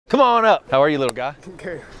Come on up. How are you, little guy?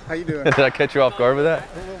 Okay, how you doing? Did I catch you off guard with that?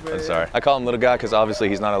 A little bit. I'm sorry. I call him little guy because obviously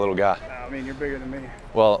he's not a little guy. I mean, you're bigger than me.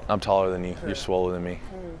 Well, I'm taller than you. You're swoller than me.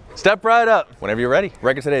 Step right up. Whenever you're ready.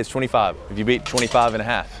 Record today is 25. If you beat 25 and a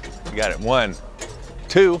half, you got it. 1,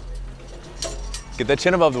 2. Get that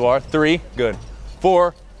chin above the bar. 3, good.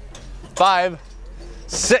 4, 5,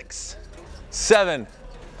 6, 7,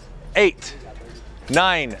 8,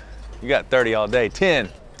 9. You got 30 all day. 10,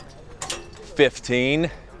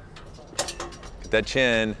 15. Get that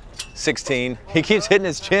chin. 16. He keeps hitting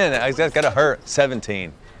his chin. That's gotta hurt.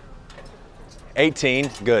 17. 18.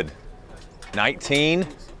 Good. 19.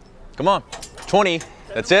 Come on. 20.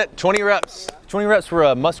 That's it. 20 reps. 20 reps for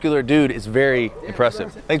a muscular dude is very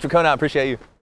impressive. Thanks for coming out. Appreciate you.